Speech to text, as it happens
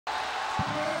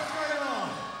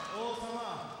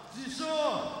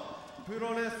プ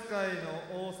ロレス界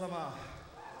の王様。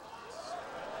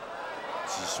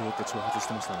自称って挑発し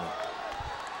てましたね。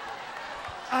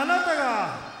あなた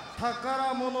が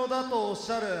宝物だとおっし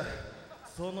ゃる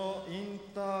そのイン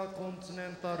ターコンチネ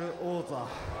ンタル王座、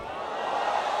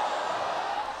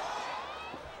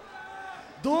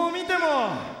どう見て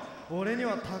も俺に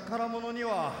は宝物に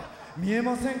は見え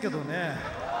ませんけどね。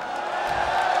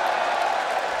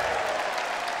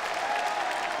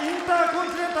インターコン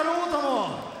チネンタル王座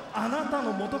もあなた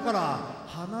の元から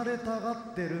離れたがっ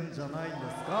てるんじゃないんで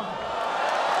すか。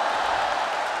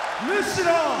むしろ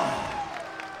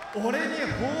俺に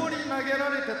放り投げら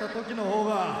れてた時の方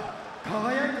が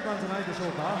輝いてたんじゃないでしょ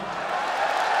うか。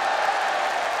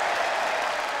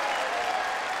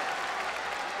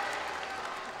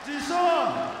自称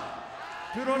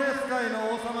プロレス界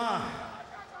の王様、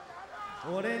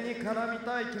俺に絡み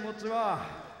たい気持ちは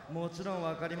もちろん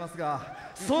分かりますが、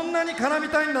そんなに絡み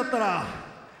たいんだったら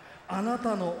あな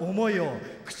たの思いを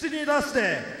口に出し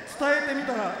て伝えてみ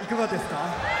たらいかがですか。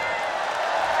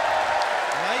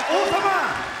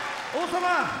王様、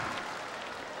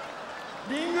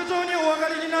リング上にお上が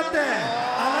りになってあ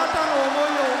なたの思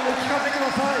いをお聞かせく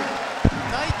ださい。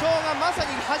内藤がまさ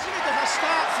に初めて発した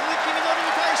鈴木みのる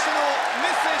に対してのメ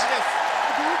ッセージです。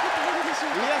どういうことなのでしょ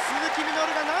うか。いや、鈴木みの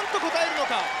るが何と答えるの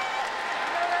か。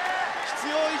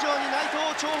必要以上に内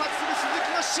藤を挑発する鈴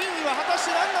木の真意は果た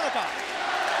して何なのか。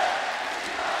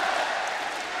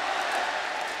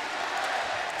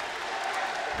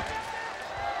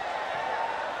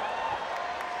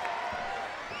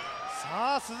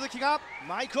さあ、鈴木が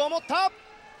マイクを持った。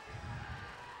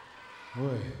お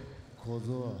い小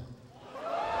僧、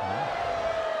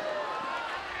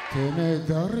てめえ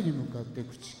誰に向かって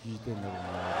口聞いてんだろうな。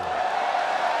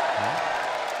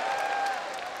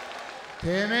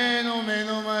てめえの目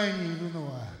の前にいるの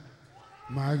は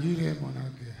紛れもなく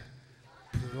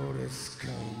プロレス界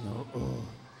の王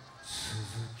鈴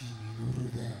木みの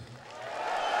るだ。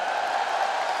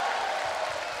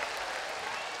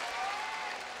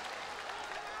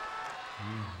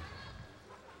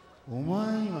お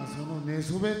前にはその寝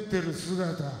そべってる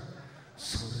姿、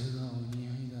それがお似合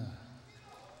いだ。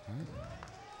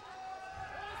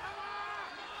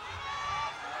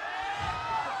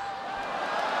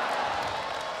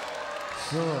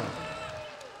そう、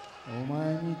お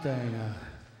前みたいな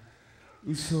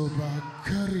嘘ばっか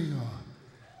りの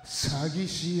詐欺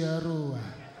師野郎は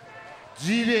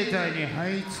地べたに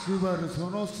這いつくばるそ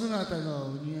の姿がお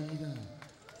似合いだ。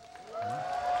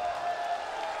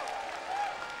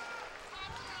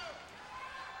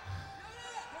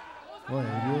おい、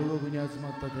両国に集ま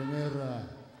ったてめえら、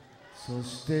そ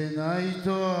して内藤哲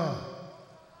也、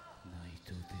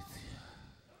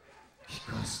聞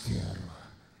かせてやろう。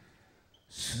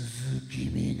鈴木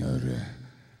みのる、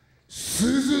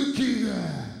鈴木が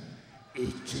一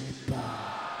番。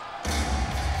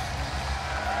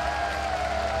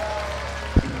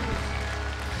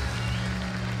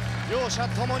両者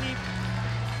ともに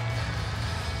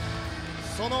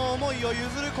その思いを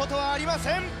譲ることはありま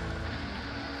せん。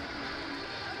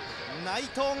内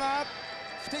藤が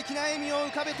不敵な笑みを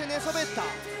浮かべて寝そべった。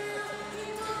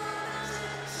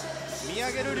見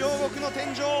上げる両国の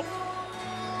天井、鈴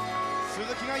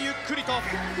木がゆっくりと引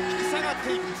き下がっ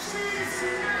ていく。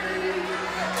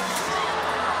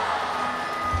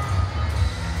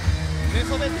寝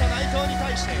そべった内藤に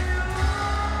対して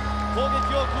攻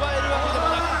撃を加えるわけでも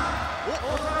な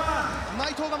く、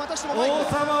内藤がまたしてもマイク。王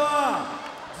様は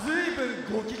随分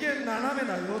ご機嫌斜め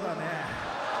なようだね。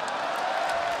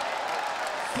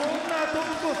そんなトム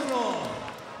コスの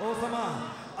王様、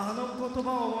あの言葉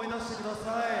を思い出してくださ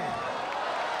い。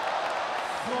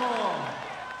そ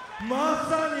う、ま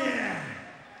さに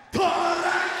トラ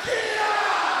キラ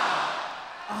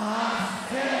あ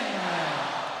せんなよ。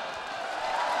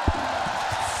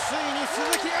ついに鈴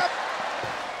木が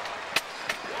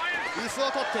椅子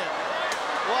を取って、わ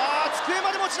あ、机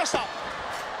まで持ち出した。